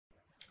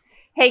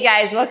Hey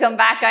guys, welcome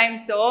back. I'm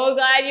so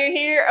glad you're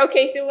here.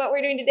 Okay, so what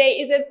we're doing today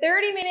is a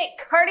 30-minute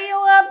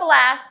cardio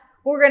blast.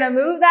 We're gonna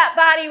move that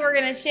body, we're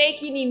gonna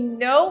shake. You need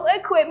no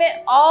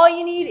equipment. All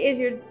you need is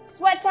your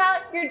sweat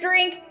towel, your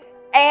drink,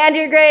 and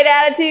your great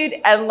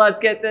attitude. And let's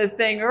get this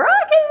thing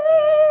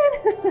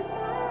rocking.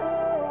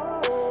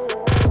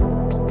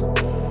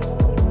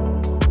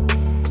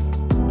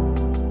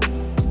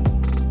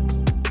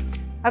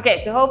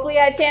 Okay, so hopefully you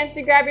had a chance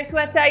to grab your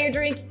sweat towel, your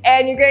drink,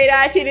 and your great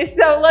attitude.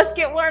 So let's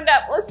get warmed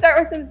up. Let's start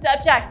with some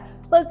step jack.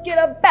 Let's get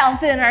a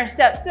bounce in our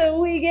steps so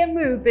we get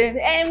moving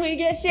and we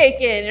get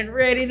shaking and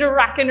ready to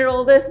rock and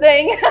roll this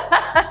thing.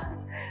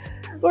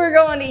 We're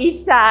going to each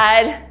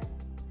side.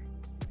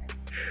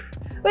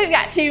 We've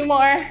got two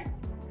more.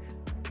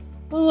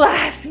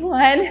 Last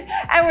one.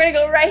 And we're gonna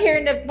go right here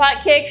into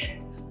butt kicks.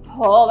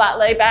 Pull that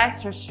leg back,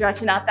 start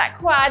stretching out that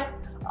quad.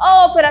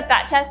 Open up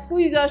that chest,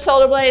 squeeze those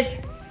shoulder blades.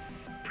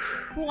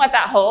 We want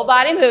that whole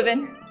body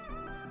moving.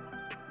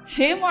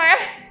 Two more.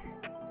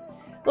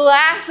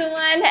 Last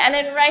one. And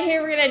then right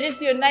here, we're gonna just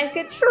do a nice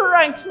good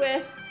trunk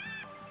twist.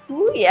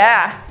 Ooh,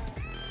 yeah.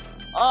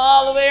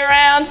 All the way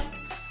around.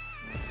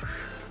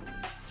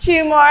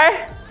 Two more.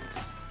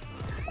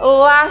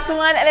 Last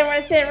one. And then we're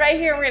gonna sit right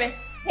here. We're gonna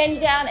hinge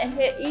down and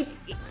hit each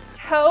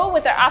toe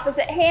with our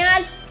opposite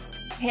hand.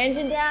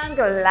 Hinging down,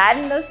 go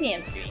lighten those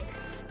hamstrings.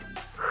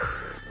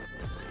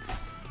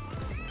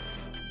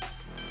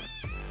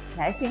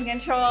 Nice and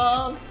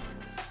controlled.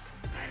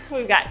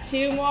 We've got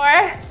two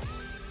more.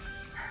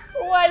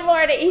 One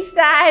more to each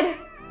side.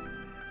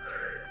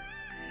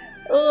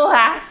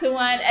 Last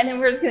one, and then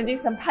we're just gonna do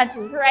some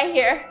punches right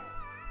here.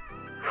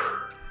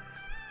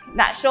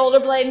 That shoulder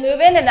blade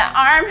moving and that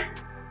arm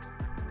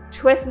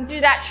twisting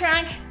through that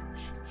trunk.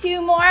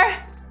 Two more.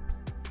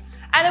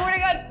 And then we're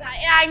gonna go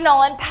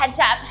diagonal and punch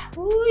up.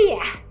 Ooh,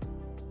 yeah.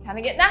 Kind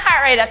of getting that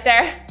heart rate up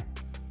there.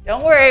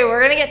 Don't worry,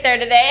 we're gonna get there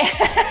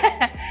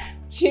today.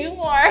 Two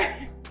more.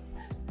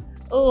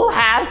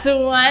 Last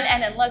one,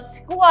 and then let's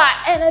squat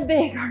and a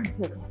big arm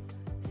circle.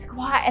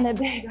 Squat and a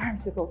big arm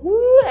circle.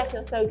 Woo, that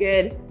feels so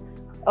good.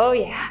 Oh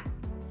yeah.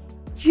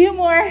 Two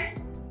more.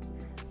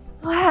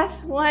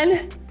 Last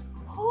one.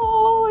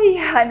 Oh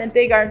yeah, and then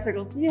big arm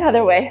circles the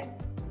other way.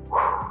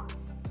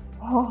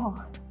 Oh,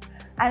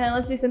 and then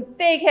let's do some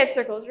big hip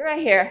circles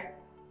right here.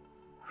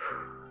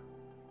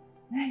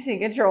 Nice and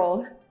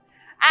controlled.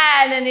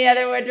 And then the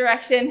other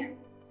direction.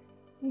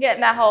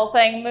 Getting that whole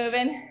thing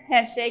moving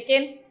and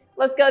shaking.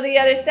 Let's go to the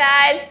other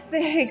side.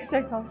 Big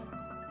circles.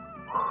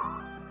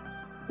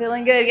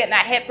 Feeling good, getting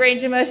that hip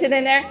range of motion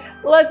in there.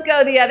 Let's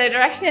go the other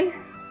direction.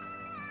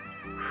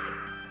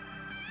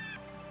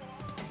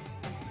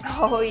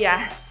 Oh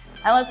yeah.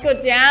 And let's go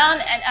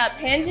down and up,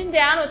 hinging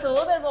down with a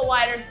little bit of a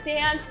wider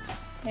stance.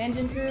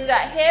 Hinging through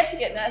that hip,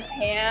 getting those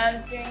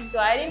hamstrings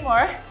gliding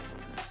more.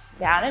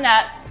 Down and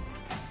up.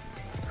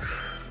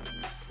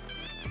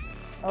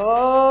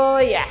 Oh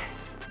yeah.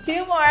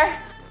 Two more.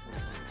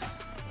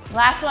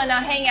 Last one,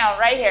 now hang out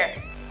right here.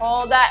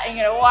 Hold that, and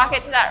you're gonna walk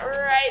it to that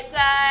right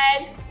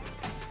side.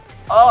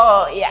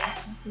 Oh yeah,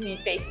 you need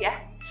face, yeah.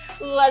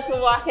 Let's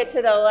walk it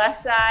to the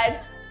left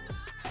side.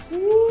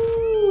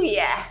 Ooh,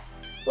 yeah.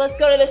 Let's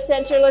go to the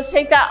center. Let's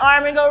take that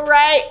arm and go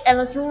right, and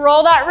let's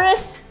roll that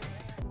wrist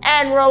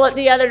and roll it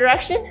the other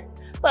direction.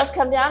 Let's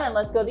come down and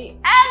let's go the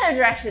other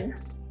direction.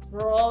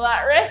 Roll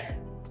that wrist,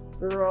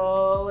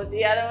 roll it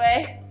the other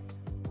way.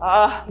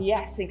 Oh,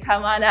 yes, and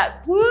come on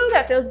up. Woo,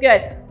 that feels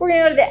good. We're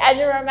gonna go to the edge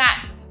of our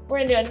mat. We're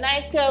gonna do a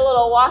nice good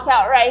little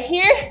walkout right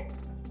here.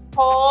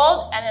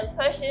 Hold, and then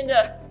push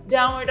into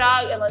downward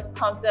dog, and let's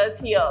pump those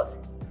heels.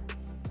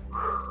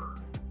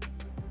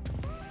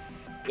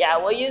 Yeah,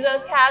 we'll use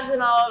those calves in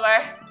all of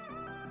our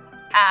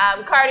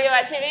cardio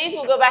activities.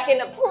 We'll go back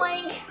into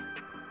plank,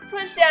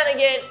 push down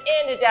again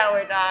into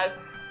downward dog.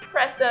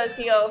 Press those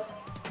heels.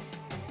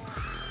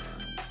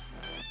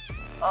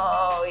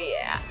 Oh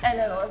yeah, and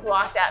then let's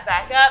walk that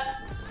back up.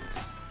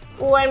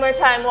 One more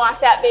time, walk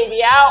that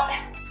baby out.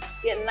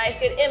 Get a nice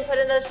good input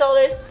in those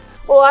shoulders.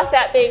 We'll walk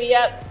that baby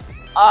up,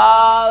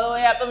 all the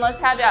way up, and let's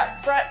have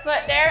that front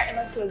foot there, and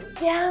let's go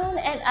down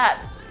and up.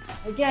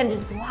 Again,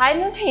 just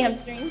gliding those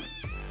hamstrings.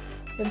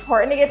 It's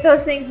important to get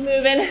those things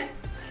moving.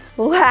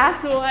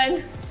 Last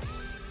one.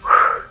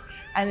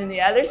 And then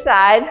the other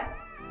side,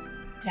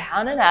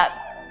 down and up.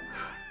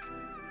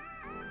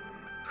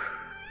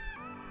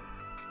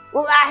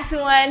 Last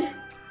one.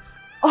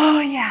 Oh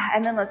yeah,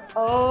 and then let's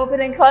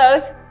open and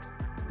close.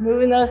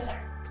 Moving those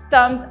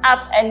thumbs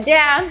up and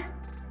down.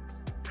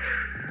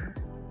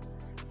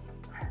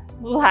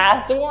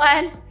 Last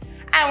one.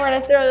 And we're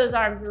gonna throw those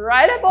arms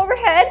right up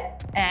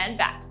overhead and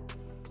back.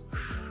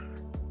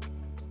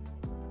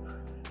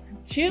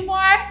 Two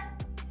more.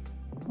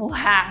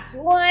 Last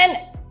one.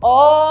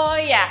 Oh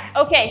yeah.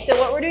 Okay, so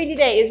what we're doing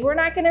today is we're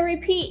not gonna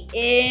repeat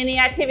any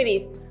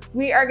activities.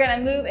 We are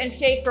gonna move and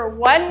shake for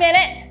 1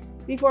 minute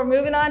before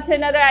moving on to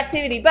another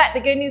activity. But the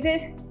good news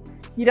is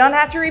you don't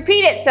have to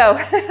repeat it, so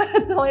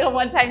it's only a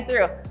one-time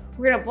through.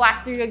 We're gonna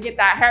blast through and get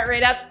that heart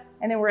rate up,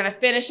 and then we're gonna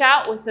finish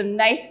out with some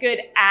nice good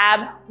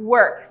ab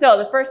work. So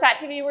the first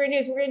activity we're gonna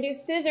do is we're gonna do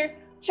scissor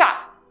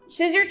chops.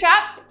 Scissor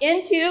chops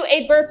into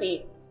a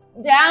burpee.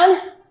 Down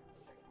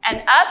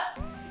and up,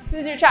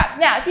 scissor chops.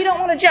 Now, if you don't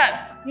want to jump,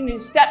 you need to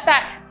step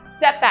back,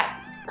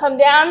 come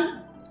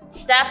down,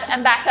 step,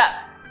 and back up.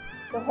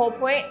 The whole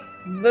point,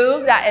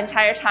 move that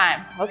entire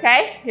time,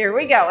 okay? Here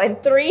we go. In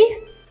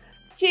 3,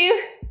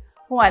 2,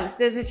 1.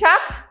 Scissor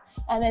chops,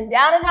 and then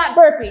down and up,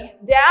 burpee.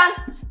 Down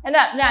and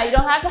up. Now, you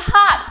don't have to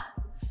hop,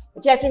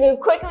 but you have to move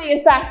quickly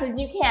as fast as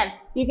you can.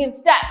 You can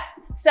step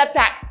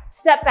back,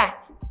 step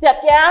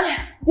down,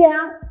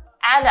 down,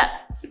 and up.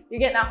 You're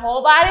getting that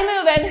whole body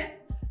moving.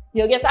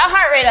 You'll get that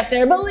heart rate up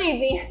there, believe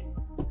me.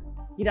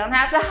 You don't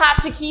have to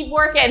hop to keep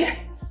working.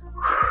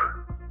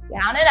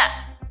 Down and up.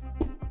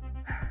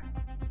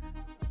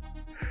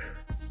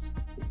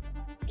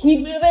 Keep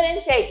moving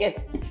and shaking.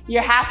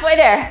 You're halfway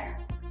there.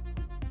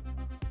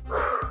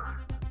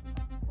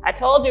 I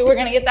told you we're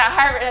gonna get that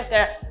heart rate up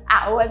there.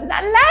 I was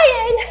not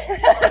lying.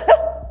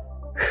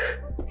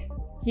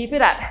 Keep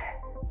it up.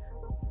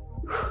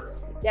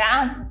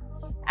 Down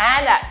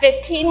and up.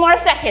 15 more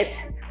seconds.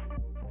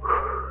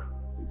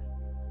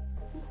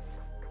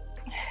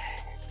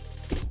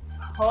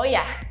 Oh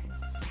yeah.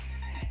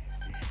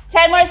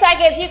 10 more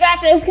seconds. You got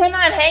this. Come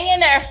on, hang in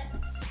there.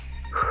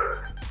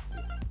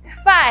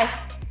 5,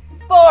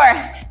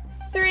 4,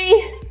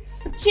 3,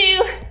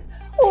 2,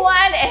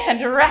 1,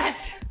 and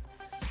rest.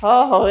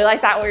 Oh, we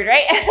like that word,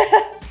 right?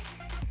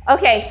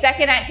 Okay,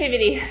 second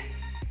activity.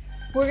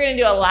 We're gonna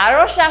do a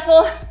lateral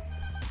shuffle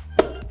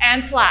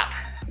and slap.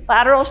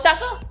 Lateral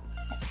shuffle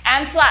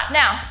and slap.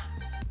 Now,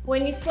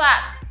 when you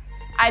slap,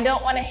 I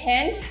don't want to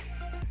hinge.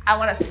 I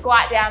want to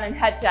squat down and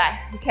head die,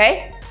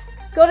 okay?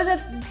 Go to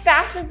the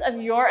fastest of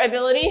your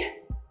ability.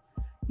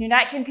 You're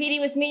not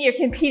competing with me, you're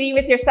competing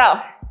with yourself.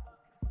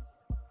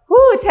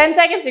 Woo, 10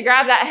 seconds to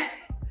grab that,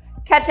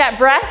 catch that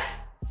breath,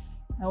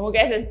 and we'll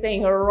get this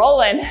thing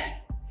rolling.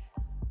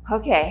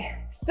 Okay,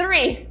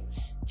 3,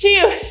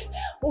 2,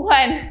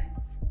 1.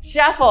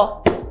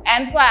 Shuffle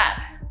and slap.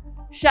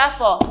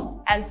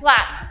 Shuffle and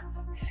slap.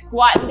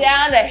 Squat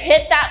down to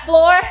hit that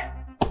floor.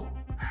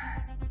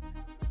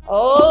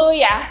 Oh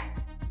yeah.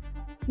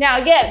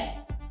 Now again,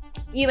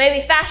 you may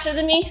be faster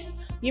than me.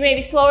 You may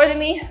be slower than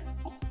me.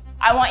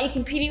 I want you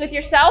competing with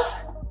yourself.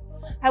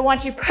 I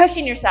want you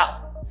pushing yourself.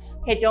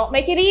 Okay, don't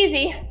make it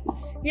easy.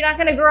 You're not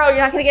gonna grow. You're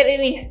not gonna get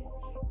any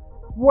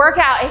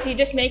workout if you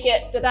just make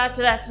it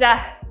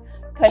da-da-da-da-da.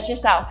 Push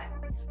yourself.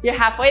 You're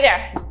halfway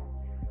there.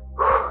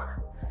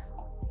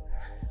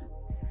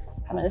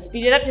 I'm gonna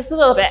speed it up just a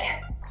little bit.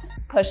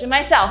 Pushing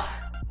myself.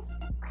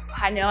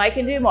 I know I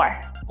can do more.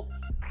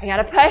 I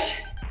gotta push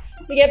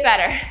to get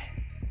better.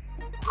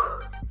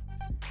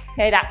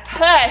 Okay, that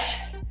push,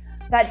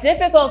 that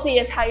difficulty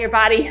is how your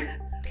body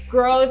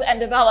grows and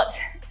develops.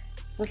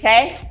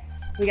 Okay?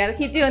 We gotta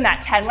keep doing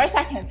that. 10 more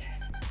seconds.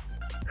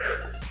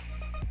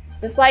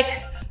 Just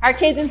like our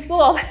kids in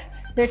school,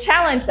 they're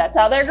challenged, that's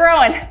how they're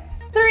growing.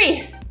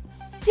 3,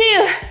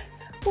 2,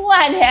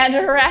 1,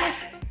 and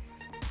rest.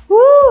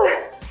 Woo!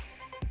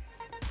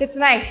 It's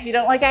nice. If you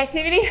don't like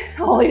activity,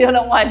 only doing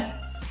it once.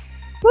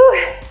 Woo!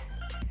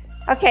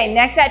 Okay,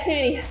 next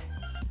activity.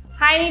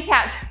 High knee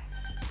taps.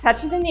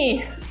 Touching the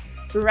knee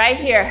right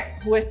here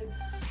with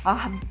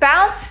a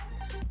bounce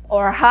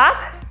or a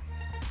hop.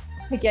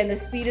 Again, the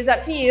speed is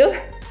up to you.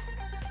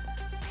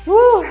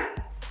 Woo!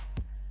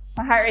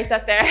 My heart rate's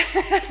up there.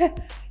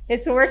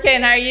 It's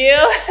working, are you?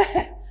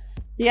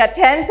 You got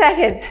 10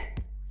 seconds.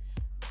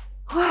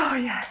 Oh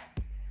yeah,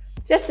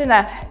 just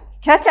enough.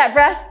 Catch that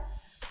breath.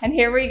 And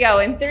here we go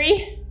in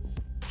 3,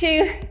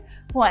 2,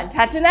 1.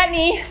 Touching that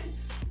knee,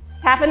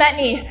 tapping that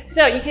knee.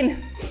 So you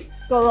can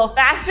go a little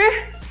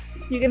faster.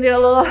 You can do a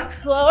little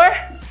slower.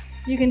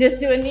 You can just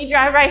do a knee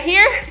drive right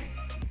here,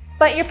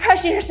 but you're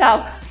pushing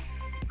yourself.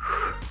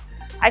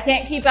 I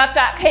can't keep up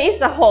that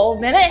pace a whole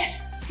minute,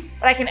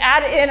 but I can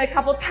add it in a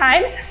couple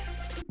times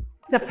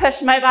to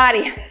push my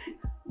body.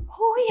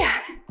 Oh yeah.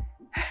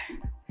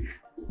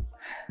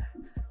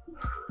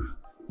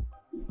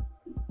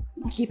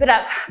 Keep it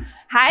up.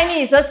 High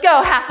knees, let's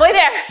go, halfway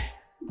there.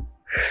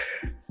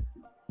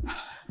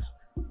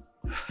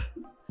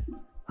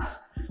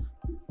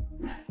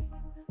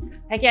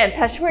 Again,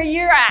 push where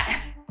you're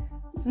at.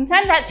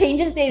 Sometimes that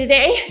changes day to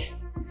day,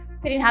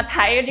 depending how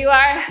tired you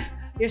are,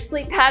 your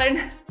sleep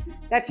pattern,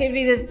 the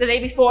activity is the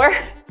day before.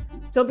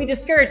 Don't be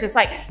discouraged. It's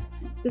like,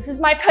 this is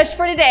my push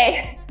for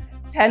today.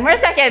 10 more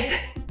seconds.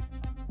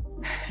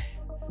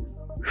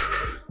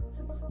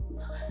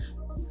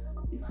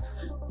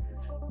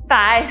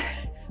 Five,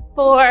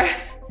 4,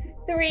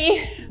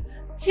 3,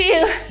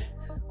 2,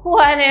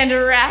 1, and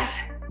rest.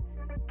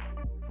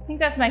 I think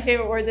that's my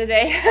favorite word of the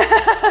day.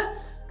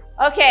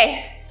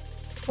 Okay,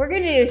 we're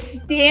gonna do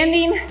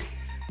standing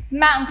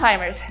mountain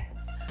climbers.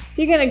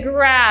 So you're gonna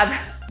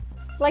grab,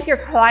 like you're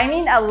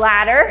climbing a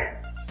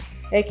ladder,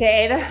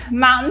 aka the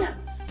mountain,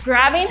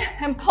 grabbing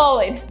and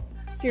pulling.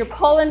 So you're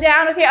pulling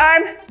down with your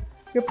arm,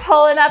 you're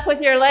pulling up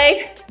with your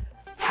leg,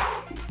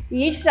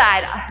 each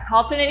side,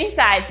 alternating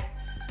sides.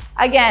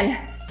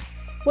 Again,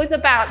 with a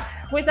bounce,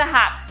 with a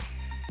hop,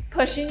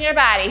 pushing your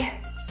body.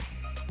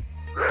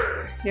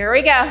 Here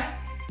we go.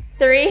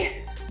 3,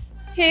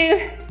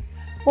 2,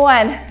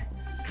 1.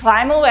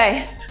 Climb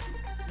away.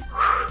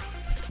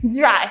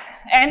 Drive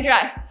and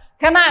drive.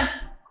 Come on,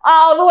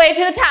 all the way to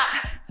the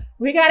top.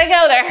 We gotta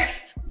go there.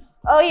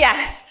 Oh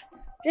yeah.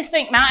 Just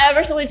think, Mount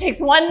Everest only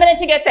takes 1 minute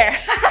to get there.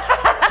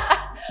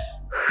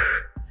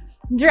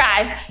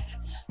 Drive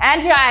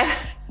and drive.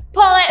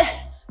 Pull it,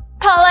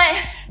 pull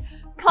it,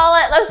 pull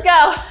it. Let's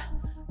go.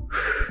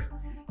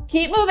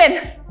 Keep moving.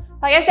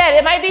 Like I said,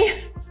 it might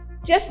be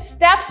just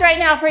steps right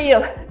now for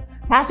you.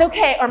 That's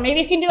okay. Or maybe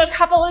you can do a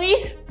couple of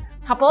these,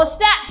 couple of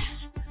steps.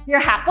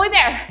 You're halfway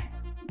there.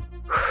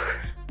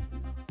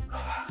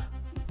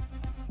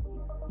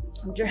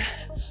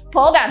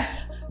 Pull down,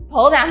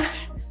 pull down,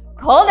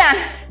 pull down.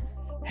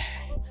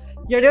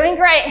 You're doing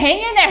great. Hang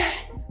in there.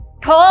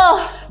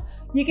 Pull.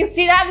 You can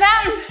see that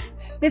mountain.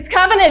 It's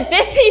coming in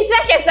 15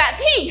 seconds, that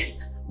peak.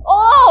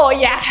 Oh,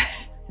 yeah.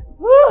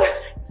 Woo.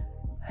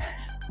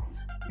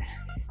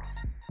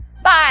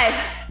 5,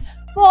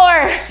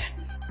 4,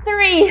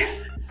 3,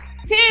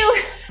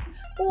 2,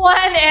 1,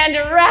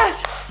 and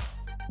rest.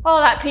 Oh,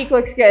 that peak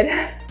looks good.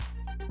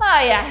 Oh,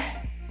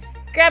 yeah.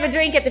 Grab a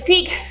drink at the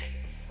peak.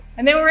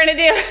 And then we're gonna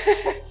do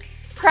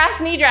cross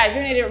knee drives.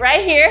 We're gonna do it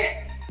right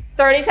here.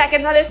 30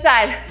 seconds on this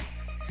side.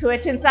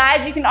 Switching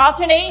sides, you can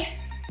alternate,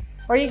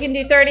 or you can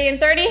do 30 and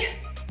 30.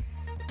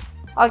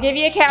 I'll give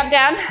you a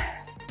countdown.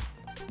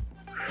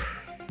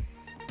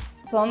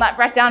 Slowing that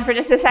breath down for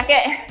just a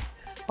second,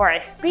 or I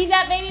speed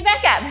that baby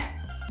back up.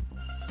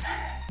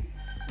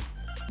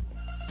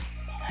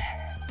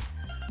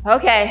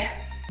 Okay.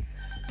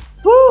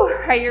 Woo,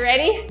 are you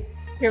ready?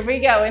 Here we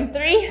go in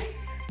 3,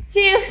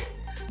 2,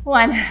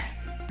 1.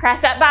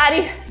 Press that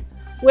body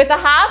with a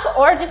hop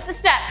or just a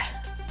step.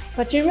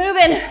 But you're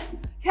moving.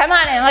 Come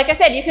on, and like I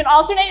said, you can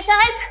alternate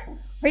sides,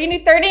 or you can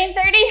do 30 and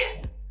 30.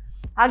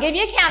 I'll give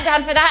you a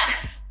countdown for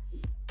that.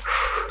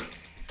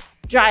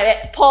 Drive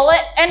it, pull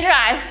it, and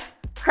drive.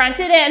 Crunch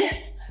it in.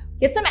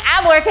 Get some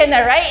ab work in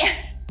there, right?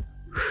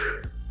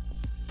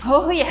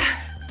 Oh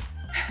yeah.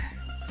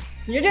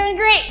 You're doing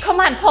great. Come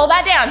on, pull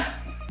that down.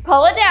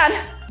 Pull it down.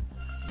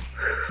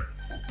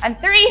 And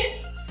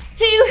 3,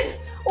 2,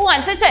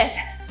 1, switch sides.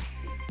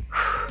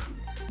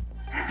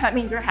 That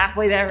means we're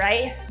halfway there,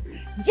 right?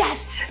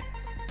 Yes.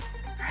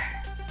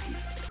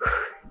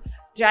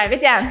 Drive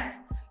it down.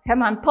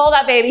 Come on, pull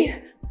that baby.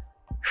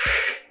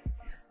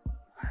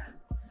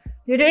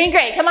 You're doing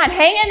great. Come on,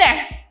 hang in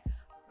there.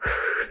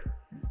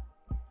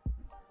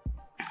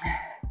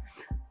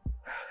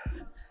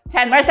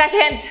 10 more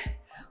seconds.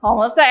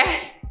 Almost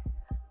there.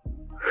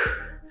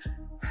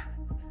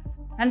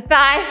 And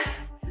 5,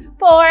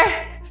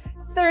 4,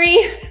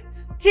 3,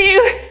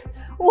 2,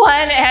 1,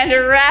 and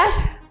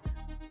rest.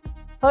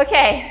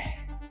 Okay,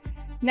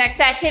 next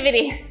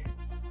activity.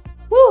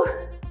 Woo.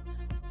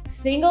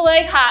 Single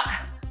leg hop,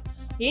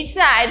 each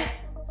side,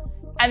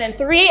 and then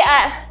three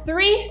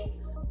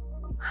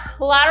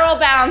lateral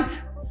bounds,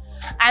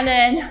 and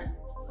then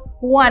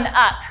 1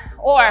 up,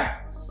 or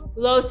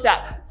low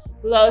step,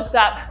 low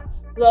step,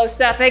 low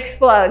step,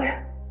 explode.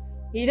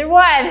 Either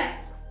one,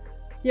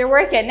 you're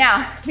working.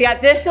 Now, we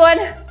got this one,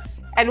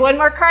 and 1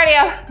 more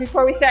cardio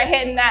before we start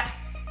hitting that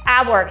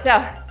ab work. So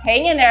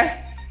hang in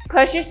there,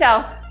 push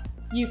yourself.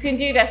 You can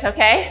do this,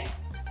 okay?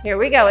 Here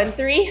we go in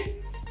 3,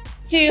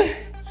 2,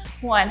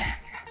 1.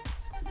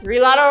 3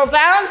 lateral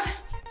bounds,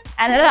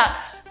 and then up.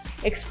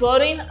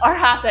 Exploding or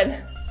hopping.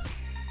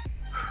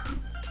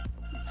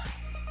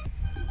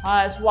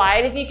 As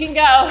wide as you can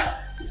go,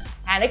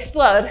 and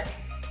explode.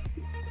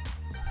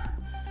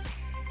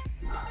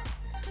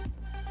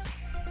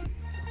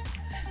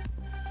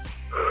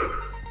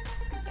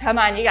 Come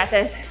on, you got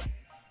this.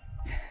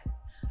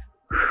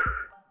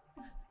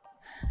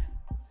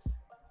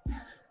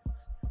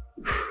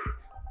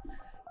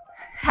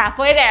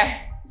 Halfway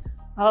there.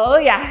 Oh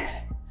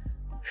yeah.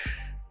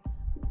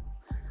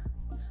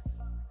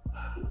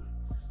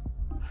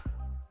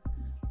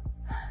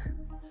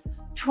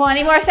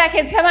 $20 more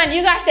seconds. Come on,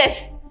 you got this.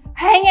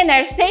 Hang in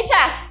there, stay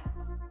tough.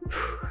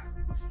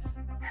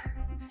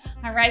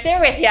 I'm right there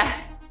with you.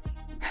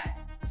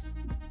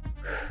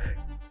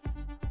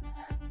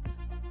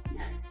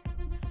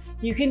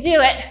 You can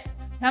do it.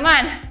 Come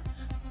on.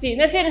 See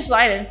the finish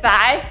line in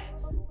 5,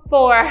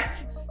 4,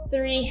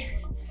 3,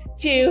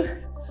 2,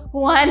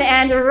 1,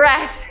 and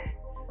rest.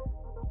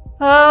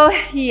 Oh,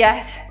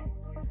 yes.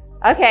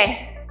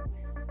 Okay.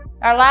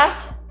 Our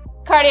last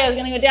cardio is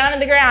going to go down to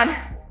the ground.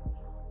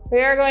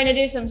 We are going to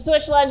do some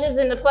switch lunges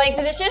in the plank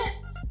position.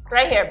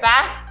 Right here,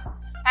 back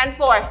and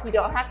forth. You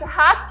don't have to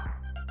hop.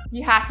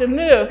 You have to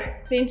move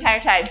the entire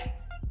time.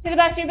 To the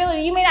best of your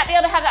ability, you may not be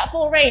able to have that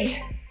full range.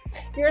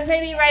 Yours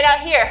may be right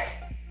out here.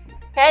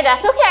 Okay,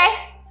 that's okay.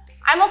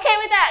 I'm okay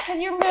with that because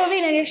you're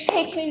moving and you're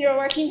shaking and you're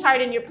working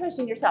hard and you're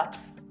pushing yourself.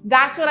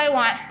 That's what I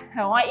want.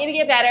 I want you to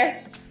get better.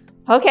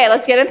 Okay,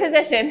 let's get in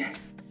position.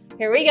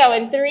 Here we go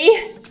in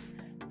 3,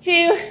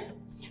 2,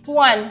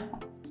 1.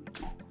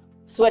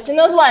 Switching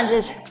those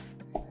lunges.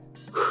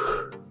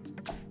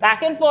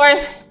 Back and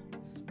forth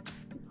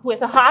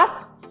with a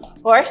hop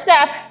or a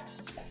step.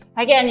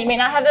 Again, you may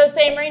not have those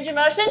same range of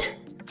motion,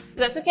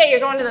 That's okay, you're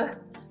going to the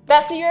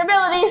best of your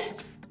abilities.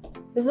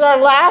 This is our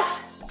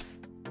last,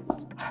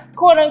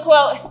 quote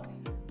unquote,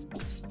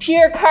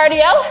 pure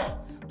cardio.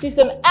 Do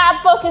some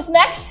ab focus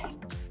next.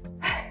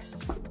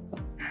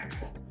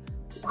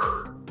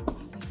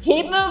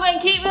 Keep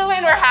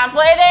moving, we're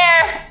halfway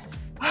there.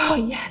 Oh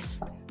yes,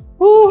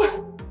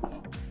 woo.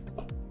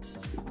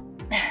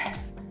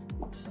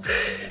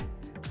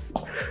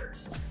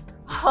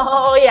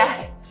 Oh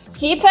yeah,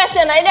 keep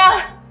pushing, I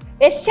know.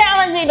 It's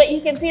challenging, but you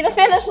can see the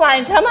finish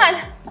line, come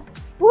on.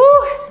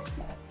 Woo,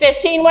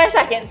 15 more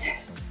seconds.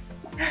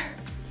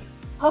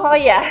 Oh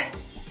yeah,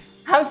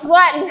 I'm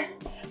sweating.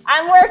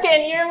 I'm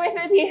working, you're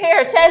with me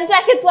here. 10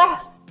 seconds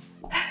left.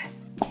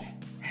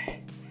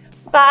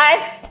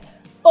 5,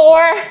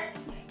 4,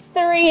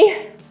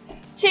 3,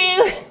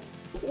 2,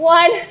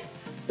 1,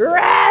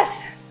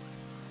 rest.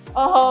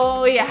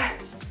 Oh yeah,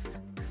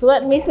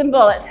 sweating me some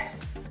bullets.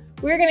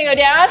 We're gonna go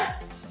down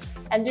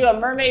and do a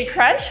mermaid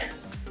crunch.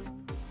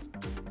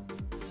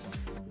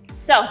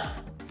 So,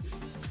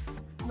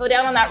 go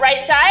down on that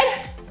right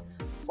side.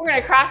 We're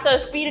gonna cross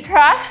those feet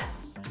across.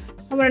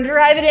 I'm gonna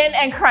drive it in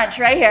and crunch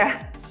right here.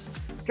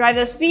 Drive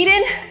those feet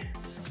in,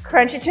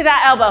 crunch it to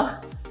that elbow.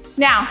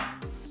 Now,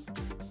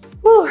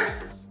 whew.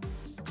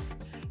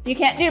 If you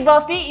can't do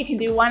both feet, you can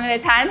do one at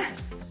a time.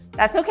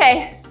 That's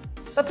okay,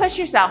 but push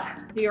yourself.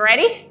 Are you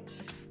ready?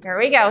 Here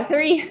we go,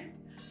 3,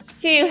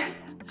 2,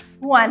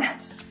 1.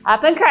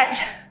 Up and crunch.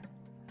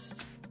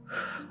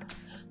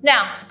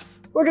 Now,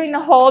 we're doing the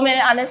whole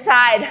minute on this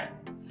side.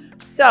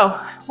 So,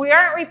 we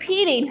aren't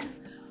repeating,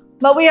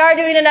 but we are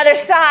doing another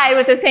side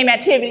with the same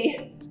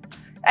activity.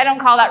 I don't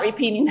call that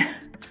repeating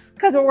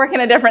because we're working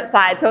a different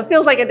side, so it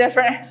feels like a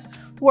different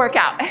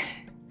workout.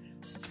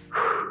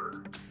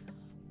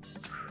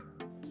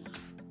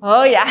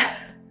 Oh yeah,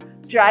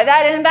 drive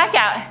that in and back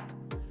out.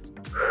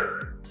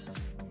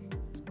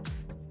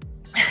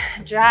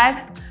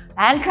 Drive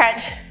and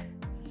crunch.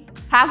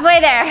 Halfway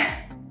there.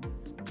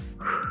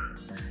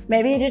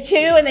 Maybe you do 2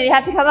 and then you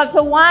have to come up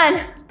to 1.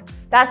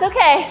 That's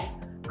okay.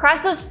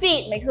 Cross those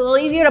feet, makes it a little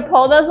easier to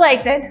pull those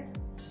legs in.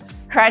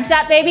 Crunch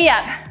that baby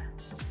up.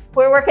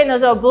 We're working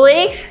those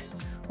obliques.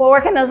 We're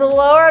working those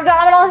lower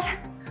abdominals.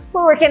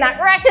 We're working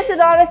that rectus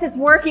abdominis. It's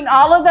working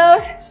all of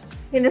those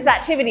in this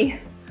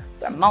activity.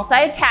 We're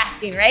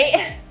multitasking,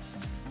 right?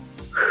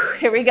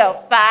 Here we go.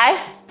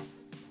 5,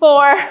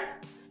 4,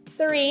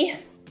 3,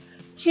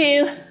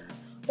 2,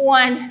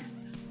 1,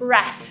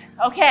 rest.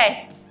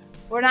 Okay,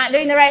 we're not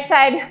doing the right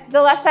side,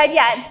 the left side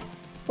yet.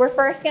 We're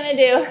first gonna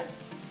do,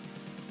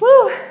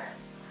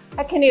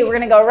 a canoe. We're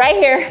gonna go right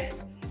here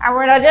and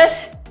we're gonna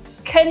just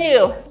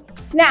canoe.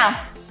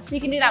 Now, you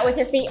can do that with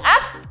your feet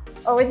up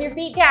or with your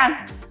feet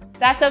down.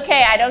 That's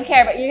okay, I don't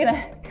care, but you're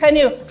gonna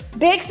canoe.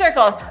 Big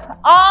circles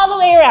all the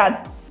way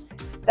around.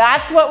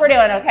 That's what we're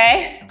doing,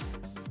 okay?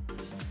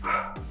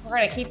 We're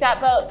gonna keep that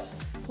boat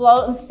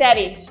floating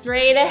steady,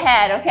 straight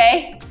ahead,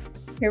 okay?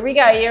 Here we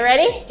go, you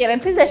ready? Get in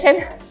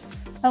position.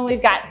 And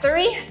we've got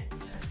 3,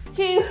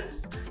 2,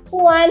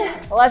 1.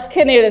 Let's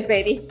canoe this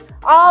baby.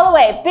 All the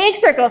way, big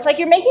circles, like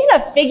you're making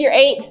a figure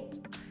 8.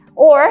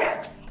 Or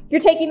you're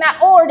taking that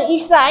oar to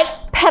each side,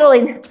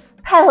 pedaling,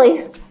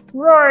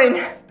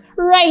 roaring,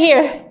 right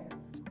here.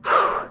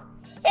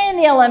 In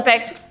the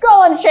Olympics,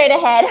 going straight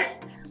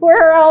ahead.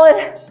 We're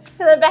rolling to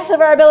the best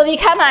of our ability.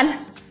 Come on,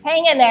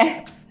 hang in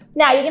there.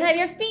 Now you can have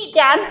your feet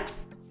down,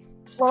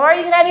 or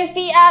you can have your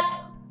feet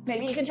up.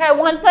 Maybe you can try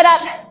 1 foot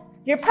up.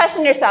 You're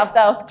pushing yourself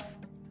though.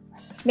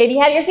 Maybe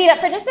you have your feet up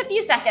for just a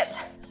few seconds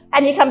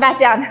and you come back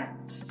down.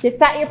 It's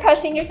that you're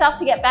pushing yourself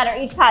to get better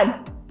each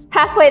time.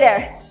 Halfway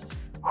there.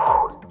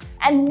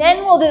 And then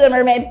we'll do the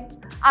mermaid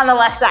on the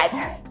left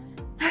side.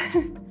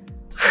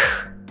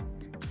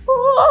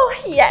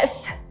 Oh,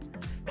 yes.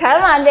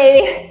 Come on,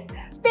 baby.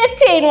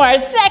 15 more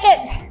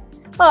seconds.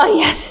 Oh,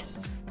 yes.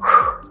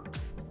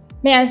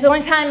 Man, it's the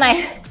only time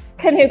my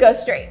canoe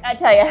goes straight, I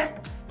tell you.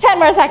 10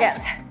 more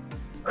seconds.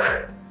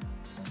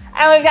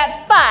 And we've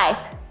got 5,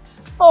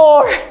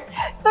 4,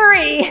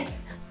 3,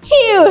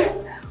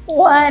 2,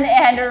 1,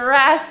 and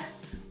rest.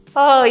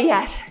 Oh,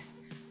 yes.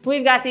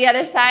 We've got the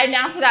other side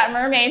now for that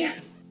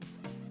mermaid.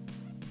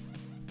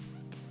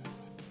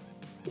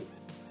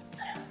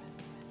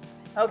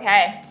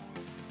 Okay,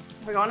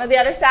 we're going to the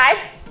other side.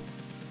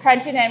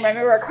 Crunching in,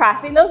 remember we're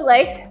crossing those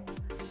legs.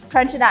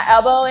 Crunching that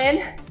elbow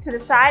in to the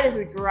side as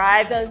we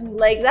drive those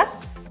legs up.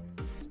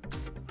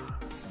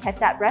 Catch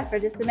that breath for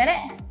just a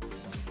minute.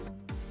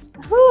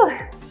 Whew.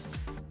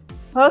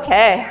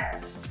 Okay,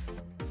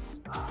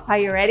 are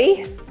you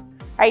ready?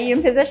 Are you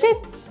in position?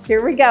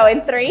 Here we go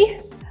in 3,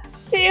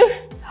 2,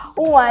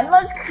 1.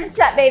 Let's crunch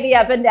that baby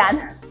up and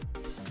down.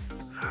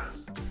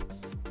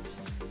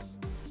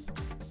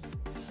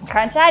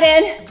 Crunch that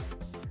in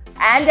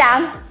and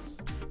down.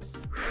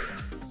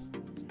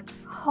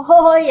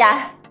 Oh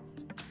yeah.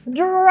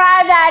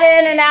 Drive that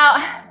in and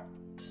out.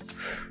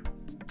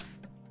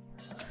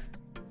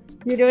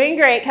 You're doing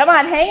great. Come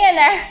on, hang in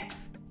there.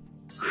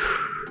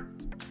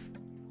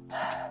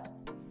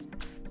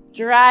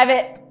 Drive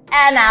it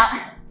and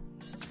out.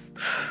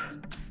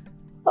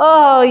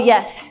 Oh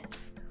yes.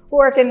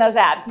 working those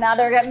abs. Now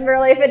they're getting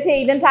really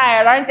fatigued and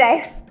tired, aren't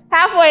they?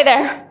 Halfway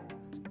there.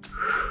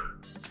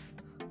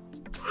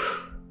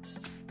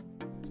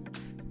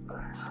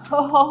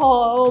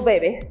 Oh,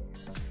 baby.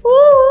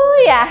 Ooh,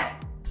 yeah.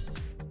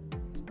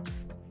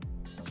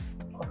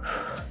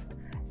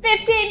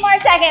 15 more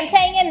seconds,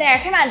 hang in there.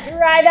 Come on,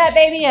 drive that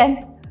baby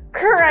in.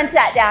 Crunch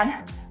that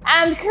down,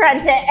 and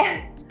crunch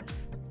it.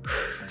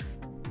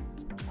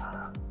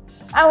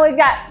 And we've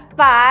got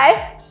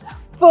 5,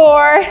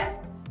 4,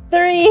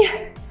 3,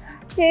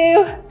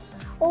 2,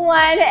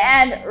 1,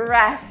 and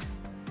rest.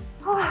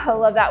 Oh, I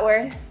love that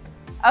word.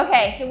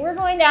 Okay, so we're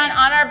going down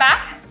on our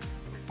back.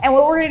 And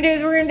what we're gonna do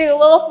is we're gonna do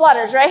little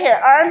flutters right here,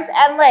 arms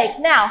and legs.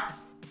 Now,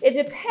 it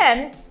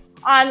depends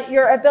on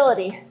your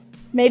ability.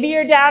 Maybe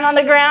you're down on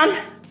the ground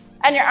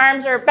and your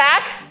arms are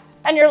back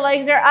and your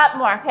legs are up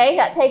more, okay?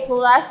 That takes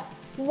less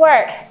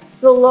work.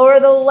 The lower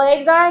the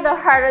legs are, the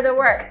harder the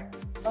work,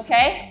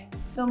 okay?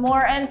 The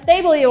more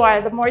unstable you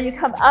are, the more you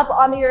come up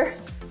onto your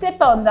sit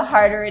bone, the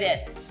harder it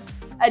is.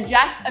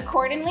 Adjust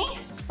accordingly,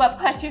 but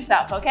push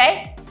yourself,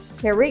 okay?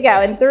 Here we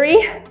go, in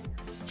 3,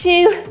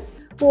 2,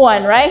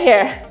 1, right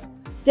here.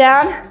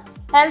 Down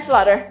and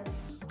flutter.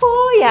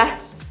 Oh yeah.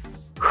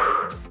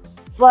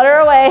 Flutter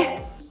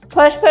away.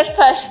 Push, push,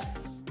 push.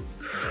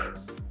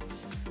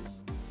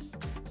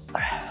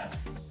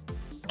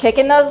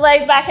 Kicking those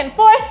legs back and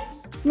forth.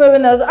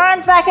 Moving those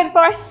arms back and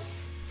forth.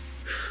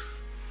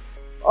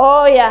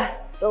 Oh yeah.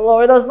 The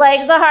lower those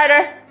legs, the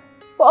harder.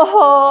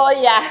 Oh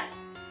yeah.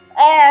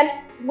 And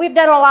we've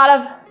done a lot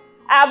of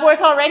ab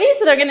work already,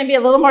 so they're gonna be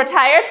a little more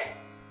tired.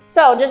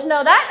 So just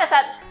know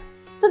that's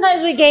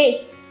sometimes we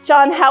gauge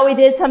on how we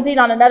did something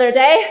on another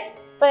day,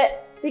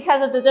 but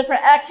because of the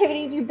different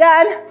activities you've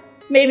done,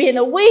 maybe in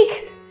the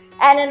week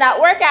and in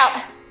that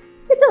workout,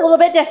 it's a little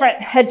bit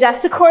different.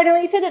 Adjust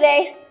accordingly to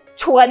today.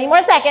 20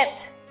 more seconds.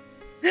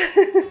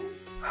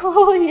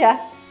 Oh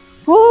yeah.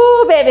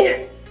 Ooh,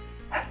 baby.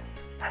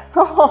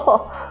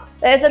 Oh,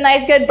 that's a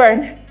nice good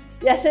burn.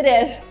 Yes, it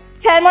is.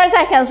 10 more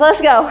seconds,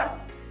 let's go.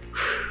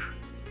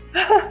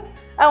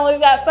 And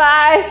we've got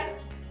 5,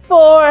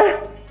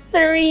 4,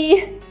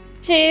 3,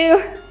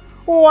 2,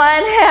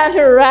 1,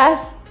 and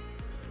rest.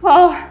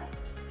 Oh,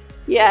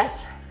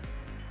 yes.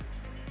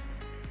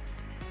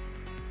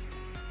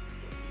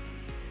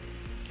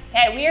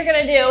 Okay, we are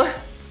gonna do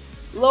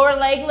lower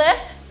leg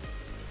lift,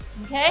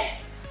 okay?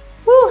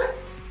 Whew.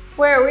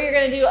 Where we are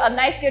gonna do a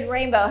nice good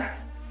rainbow.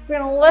 We're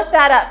gonna lift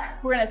that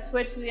up. We're gonna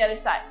switch to the other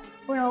side.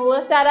 We're gonna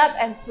lift that up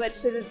and switch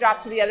to the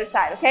drop to the other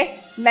side, okay?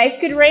 Nice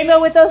good rainbow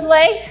with those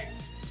legs.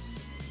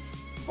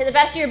 To the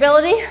best of your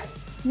ability,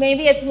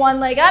 maybe it's one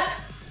leg up,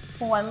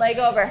 one leg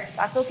over.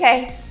 That's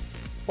okay.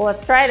 Well,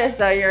 let's try this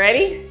though. You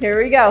ready?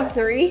 Here we go.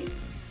 3,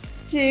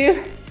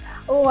 2,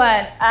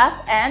 1.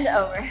 Up and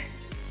over.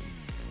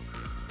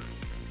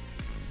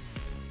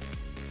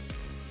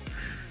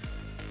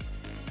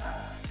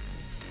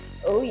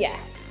 Oh yeah.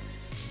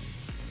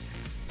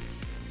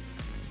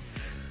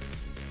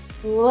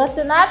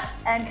 Lifting up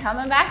and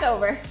coming back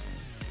over.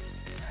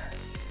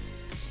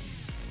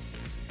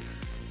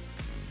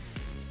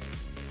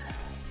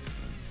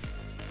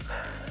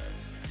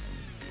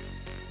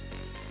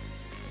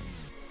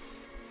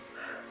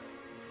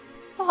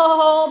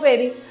 Oh,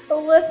 baby,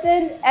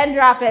 lifting and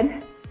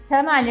dropping.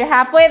 Come on, you're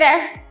halfway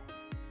there.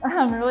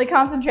 I'm really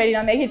concentrating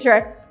on making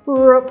sure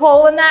we're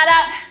pulling that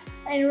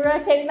up and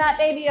rotating that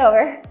baby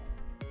over.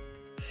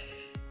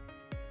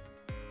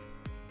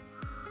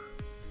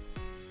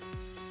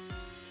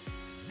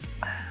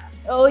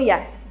 Oh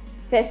yes,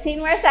 15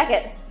 more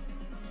seconds.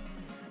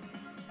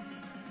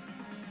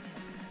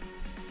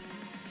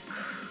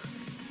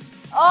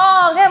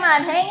 Oh, come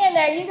on, hang in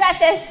there, you got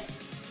this.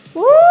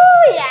 Woo,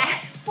 yeah.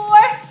 4,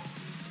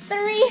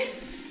 3,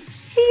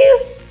 2,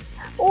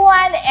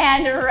 1,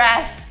 and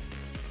rest.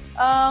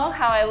 Oh,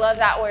 how I love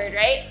that word,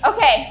 right?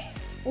 Okay,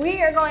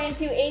 we are going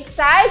to a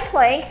side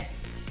plank.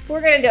 We're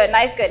gonna do a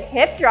nice good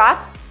hip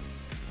drop,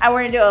 and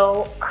we're gonna do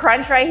a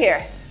crunch right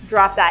here.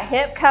 Drop that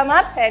hip, come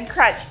up, and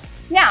crunch.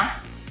 Now,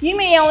 you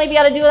may only be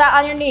able to do that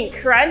on your knee,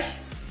 crunch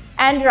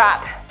and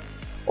drop.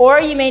 Or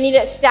you may need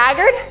it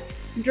staggered,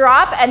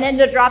 drop, and then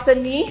to drop the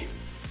knee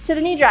to the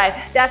knee drive.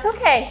 That's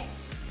okay.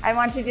 I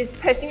want you just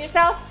pushing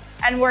yourself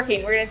and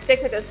working. We're gonna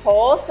stick with this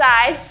whole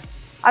side.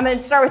 I'm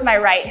gonna start with my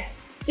right,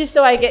 just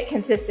so I get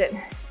consistent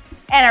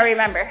and I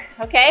remember,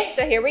 okay?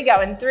 So here we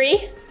go in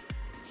 3,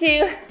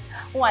 2,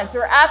 1. So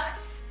we're up,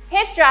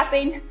 hip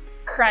dropping,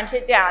 crunch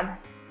it down.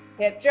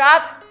 Hip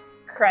drop,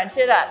 crunch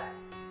it up.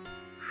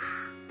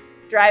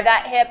 Drive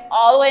that hip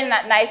all the way in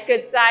that nice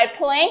good side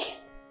plank,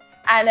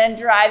 and then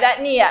drive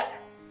that knee up.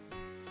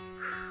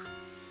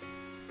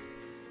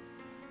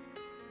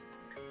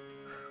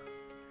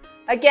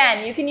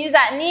 Again, you can use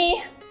that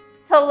knee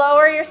to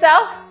lower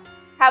yourself,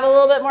 have a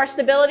little bit more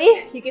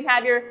stability. You can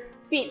have your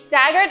feet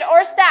staggered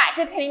or stacked,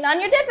 depending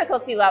on your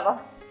difficulty level.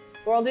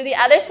 We'll do the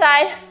other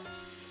side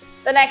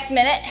the next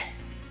minute.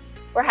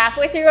 We're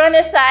halfway through on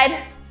this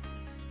side.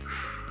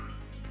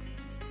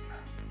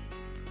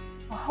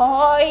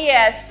 Oh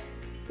yes,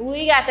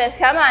 we got this.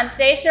 Come on,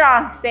 stay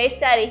strong, stay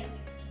steady.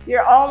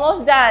 You're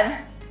almost done.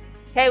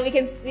 Okay, we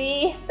can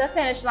see the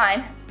finish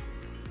line.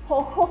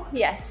 Oh,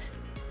 yes.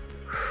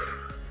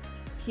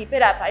 Keep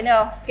it up. I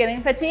know it's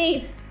getting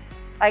fatigued.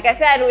 Like I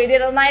said, we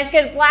did a nice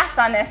good blast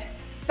on this.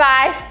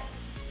 5,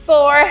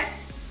 4,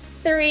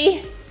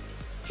 3,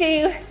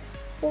 2,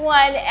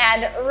 1,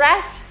 and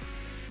rest.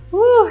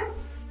 Woo.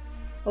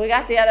 We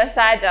got the other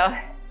side though.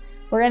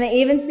 We're gonna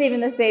even Steven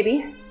this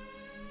baby.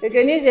 The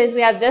good news is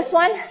we have this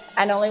one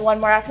and only one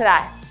more after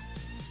that.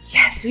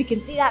 Yes, we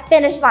can see that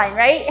finish line,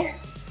 right?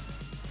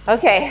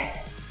 Okay,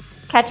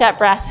 catch that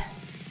breath.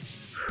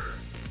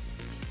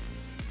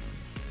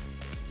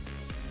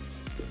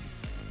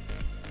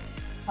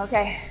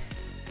 Okay,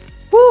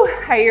 whew,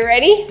 are you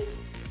ready?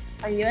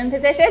 Are you in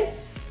position?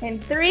 In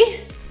 3,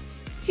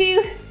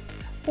 2,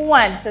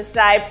 1. So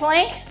side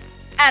plank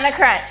and a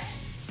crunch.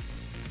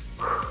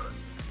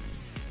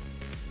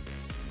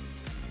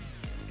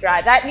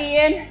 Drive that knee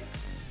in,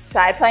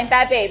 side plank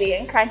that baby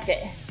and crunch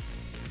it.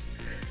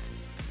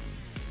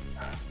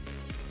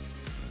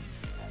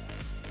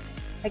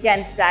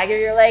 Again, stagger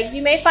your legs.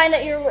 You may find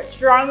that you're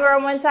stronger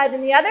on one side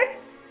than the other,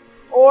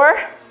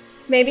 or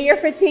maybe you're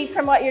fatigued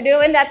from what you're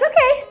doing. That's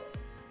okay.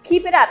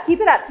 Keep it up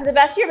to the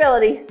best of your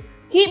ability.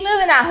 Keep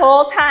moving that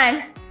whole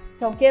time.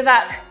 Don't give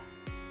up.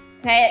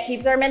 Okay, it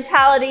keeps our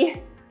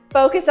mentality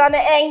focused on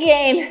the end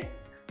game.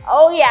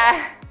 Oh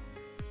yeah.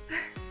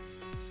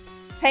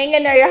 Hang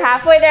in there, you're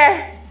halfway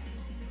there.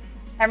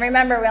 And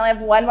remember, we only have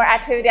one more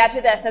activity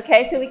after this,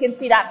 okay? So we can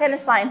see that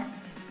finish line.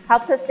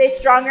 Helps us stay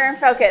stronger and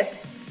focused.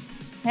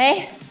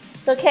 Okay?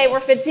 It's okay,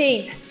 we're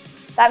fatigued.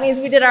 That means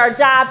we did our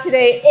job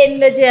today in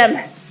the gym.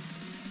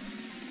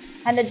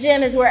 And the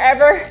gym is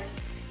wherever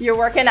you're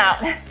working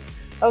out,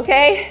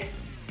 okay?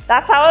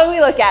 That's how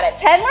we look at it.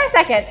 10 more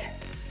seconds.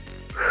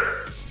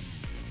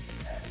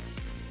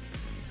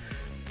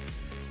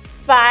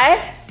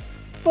 5,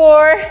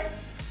 4,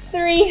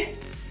 3,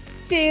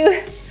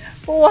 2,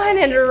 1,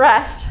 and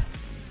rest.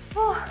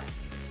 Oh,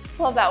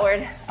 love that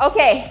word.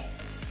 Okay,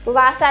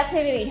 last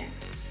activity.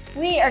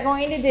 We are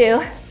going to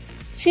do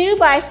 2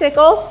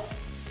 bicycles,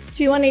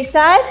 2 on each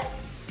side,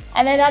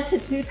 and then up to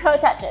 2 toe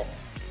touches.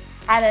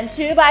 And then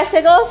 2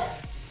 bicycles.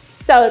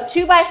 So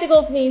 2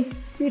 bicycles means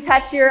you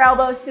touch your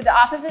elbows to the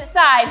opposite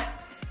side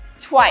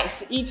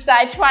twice, each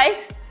side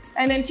twice,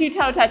 and then 2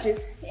 toe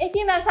touches. If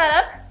you mess that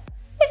up,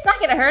 it's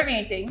not gonna hurt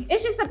anything.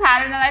 It's just the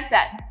pattern that I've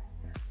set.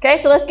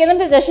 Okay, so let's get in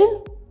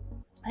position.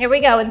 Here we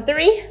go in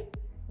 3,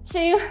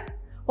 2,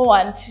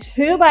 1.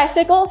 2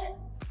 bicycles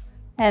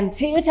and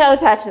 2 toe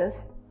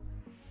touches.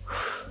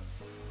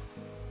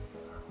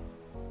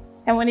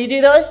 And when you do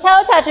those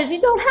toe touches,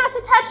 you don't have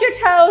to touch your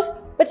toes,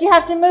 but you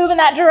have to move in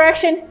that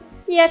direction.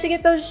 You have to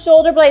get those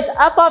shoulder blades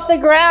up off the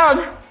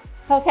ground,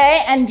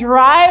 okay? And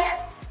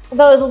drive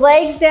those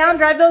legs down,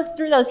 drive those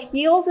through those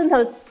heels and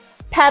those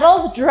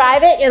pedals,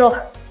 drive it. It'll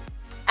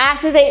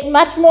activate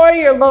much more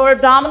your lower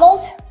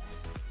abdominals.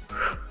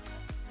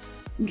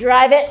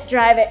 Drive it,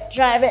 drive it,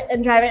 drive it,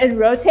 and drive it, and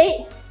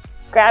rotate.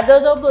 Grab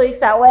those obliques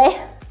that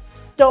way.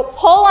 Don't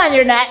pull on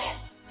your neck,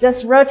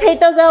 just rotate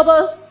those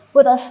elbows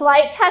with a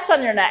slight touch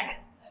on your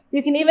neck.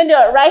 You can even do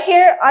it right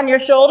here on your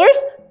shoulders,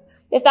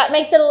 if that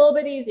makes it a little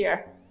bit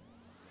easier.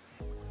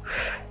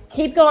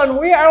 Keep going,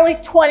 we are only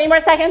 20 more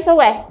seconds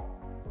away.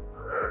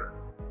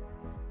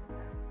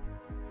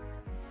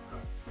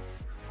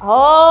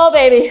 Oh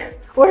baby,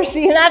 we're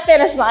seeing that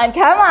finish line,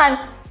 come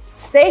on.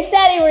 Stay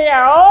steady, we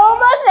are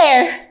almost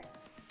there.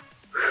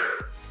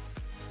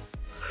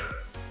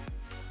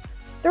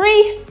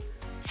 3,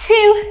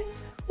 2,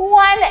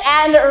 1,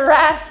 and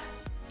rest.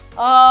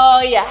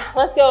 Oh yeah,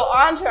 let's go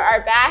onto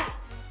our back.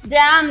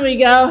 Down we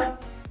go.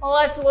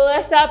 Let's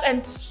lift up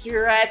and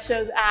stretch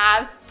those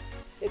abs.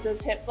 Get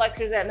those hip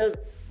flexors and those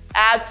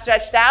abs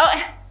stretched out.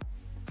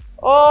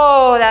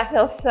 Oh, that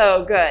feels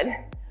so good.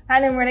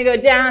 And then we're gonna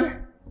go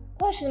down,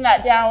 pushing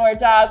that downward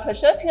dog.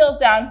 Push those heels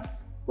down.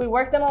 We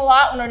work them a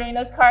lot when we're doing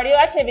those cardio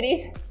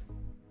activities.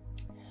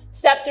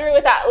 Step through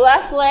with that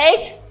left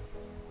leg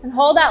and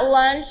hold that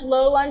lunge,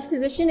 low lunge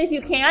position if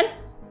you can.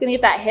 It's gonna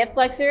get that hip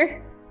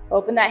flexor.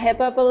 Open that hip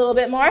up a little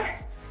bit more.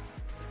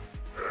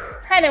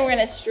 And then we're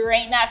gonna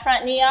straighten that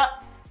front knee out.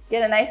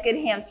 Get a nice good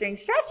hamstring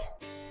stretch.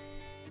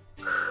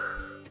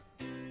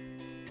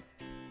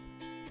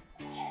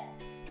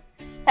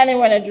 And then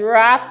we're gonna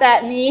drop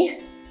that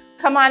knee.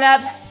 Come on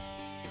up,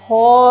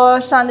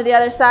 push onto the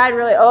other side.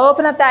 Really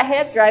open up that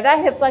hip, drive that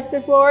hip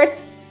flexor forward.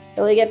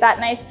 Really get that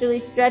nicely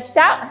stretched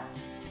out.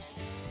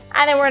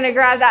 And then we're gonna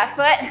grab that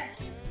foot,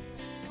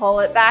 pull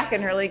it back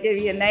and really give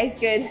you a nice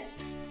good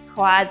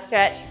quad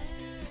stretch.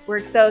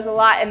 Work those a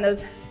lot in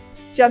those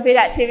jumping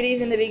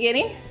activities in the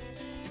beginning.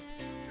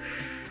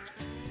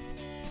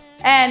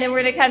 And then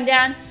we're gonna come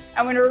down.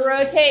 I'm gonna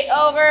rotate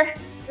over,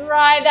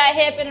 drive that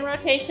hip in a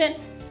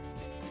rotation.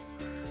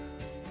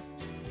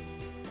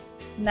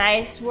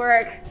 Nice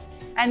work.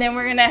 And then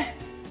we're gonna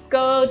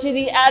go to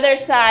the other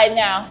side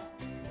now.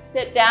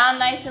 Sit down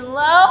nice and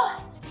low.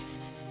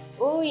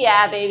 Oh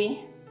yeah,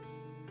 baby.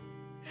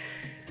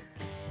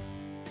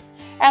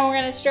 And we're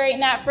gonna straighten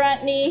that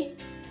front knee.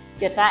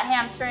 Get that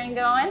hamstring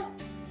going.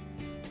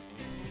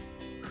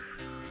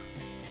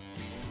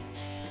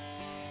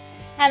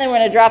 And then we're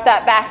gonna drop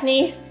that back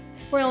knee.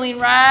 We're gonna lean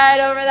right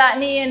over that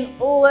knee and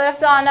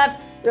lift on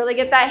up. Really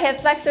get that hip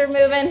flexor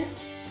moving.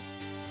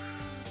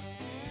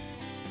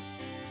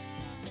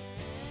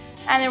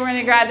 And then we're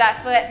gonna grab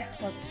that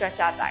foot. Let's stretch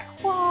out that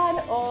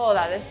quad. Oh,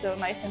 that is so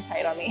nice and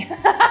tight on me.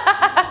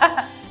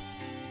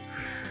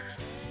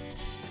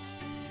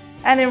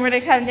 And then we're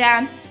gonna come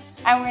down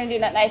and we're gonna do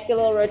that nice good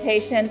little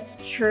rotation.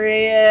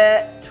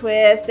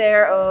 Twist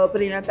there,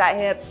 opening up that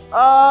hip.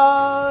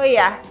 Oh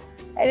yeah.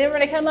 And then we're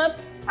gonna come up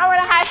and we're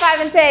gonna high five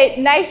and say,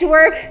 nice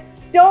work.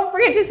 Don't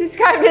forget to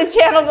subscribe to this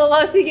channel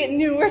below so you get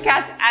new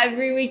workouts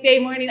every weekday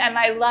morning. And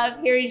I love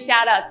hearing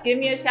shout outs. Give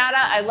me a shout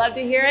out, I love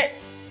to hear it.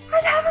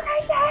 And have a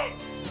great day.